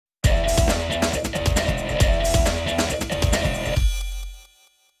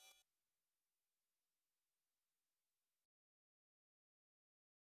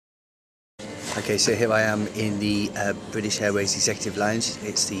Okay, so here I am in the British Airways Executive Lounge.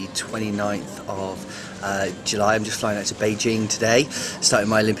 It's the 29th of July. I'm just flying out to Beijing today, starting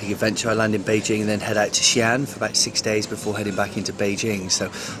my Olympic adventure. I land in Beijing and then head out to Xi'an for about 6 days before heading back into Beijing.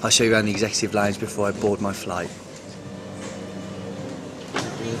 So I'll show you around the Executive Lounge before I board my flight.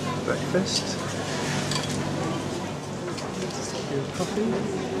 Breakfast. Coffee.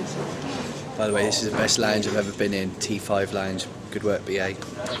 By the way, this is the best lounge I've ever been in, T5 lounge. Good work, BA.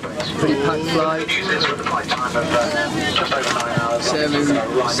 Pretty packed flight. Serving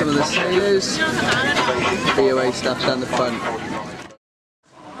some of the sailors. BOA staff down the front.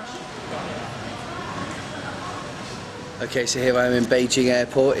 Okay, so here I am in Beijing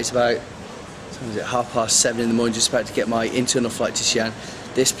airport. It's about 7:30 in the morning, just about to get my internal flight to Xi'an.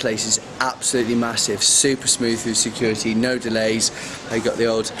 This place is absolutely massive, super smooth through security, no delays. I got the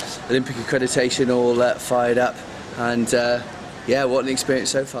old Olympic accreditation all fired up, and yeah, what an experience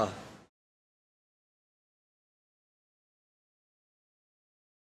so far.